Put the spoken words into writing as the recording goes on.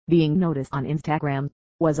Being noticed on Instagram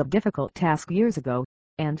was a difficult task years ago,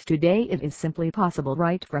 and today it is simply possible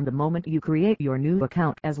right from the moment you create your new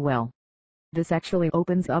account as well. This actually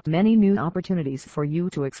opens up many new opportunities for you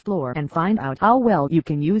to explore and find out how well you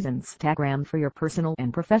can use Instagram for your personal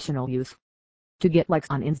and professional use. To get likes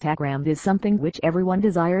on Instagram is something which everyone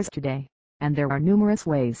desires today, and there are numerous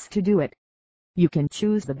ways to do it. You can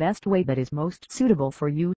choose the best way that is most suitable for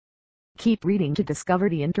you. Keep reading to discover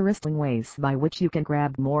the interesting ways by which you can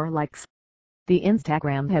grab more likes. The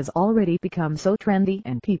Instagram has already become so trendy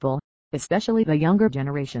and people, especially the younger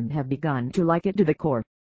generation, have begun to like it to the core.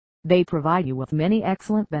 They provide you with many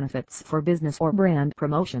excellent benefits for business or brand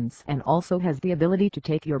promotions and also has the ability to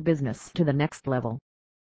take your business to the next level.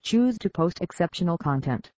 Choose to post exceptional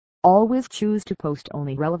content. Always choose to post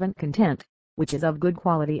only relevant content, which is of good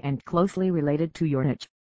quality and closely related to your niche.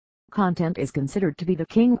 Content is considered to be the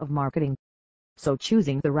king of marketing. So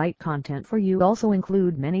choosing the right content for you also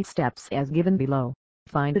include many steps as given below.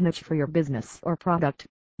 Find a niche for your business or product,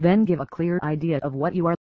 then give a clear idea of what you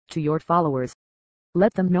are to your followers.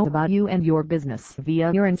 Let them know about you and your business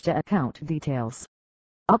via your Insta account details.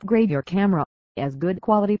 Upgrade your camera, as good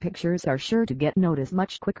quality pictures are sure to get noticed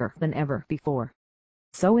much quicker than ever before.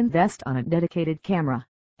 So invest on a dedicated camera,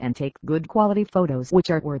 and take good quality photos which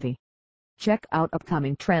are worthy. Check out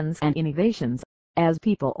upcoming trends and innovations, as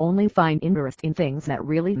people only find interest in things that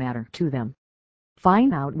really matter to them.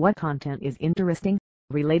 Find out what content is interesting,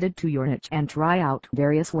 related to your niche, and try out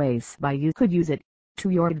various ways by you could use it to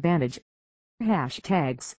your advantage.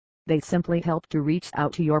 Hashtags. They simply help to reach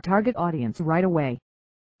out to your target audience right away.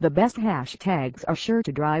 The best hashtags are sure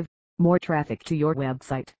to drive more traffic to your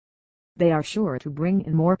website. They are sure to bring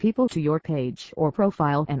in more people to your page or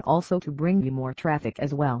profile and also to bring you more traffic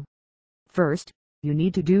as well. First, you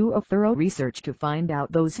need to do a thorough research to find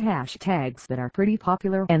out those hashtags that are pretty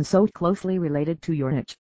popular and so closely related to your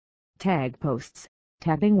niche. Tag posts.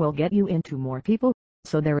 Tagging will get you into more people,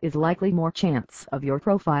 so there is likely more chance of your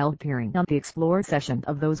profile appearing on the explore session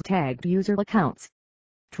of those tagged user accounts.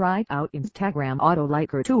 Try out Instagram Auto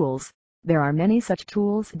Liker tools. There are many such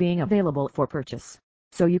tools being available for purchase,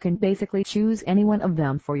 so you can basically choose any one of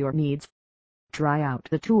them for your needs. Try out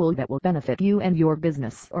the tool that will benefit you and your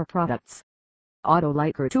business or products. Auto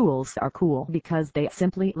Liker tools are cool because they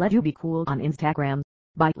simply let you be cool on Instagram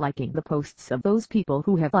by liking the posts of those people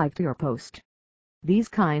who have liked your post. These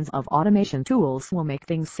kinds of automation tools will make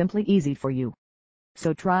things simply easy for you.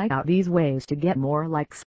 So try out these ways to get more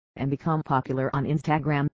likes and become popular on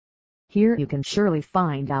Instagram. Here you can surely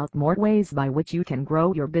find out more ways by which you can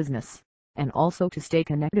grow your business, and also to stay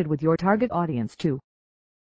connected with your target audience too.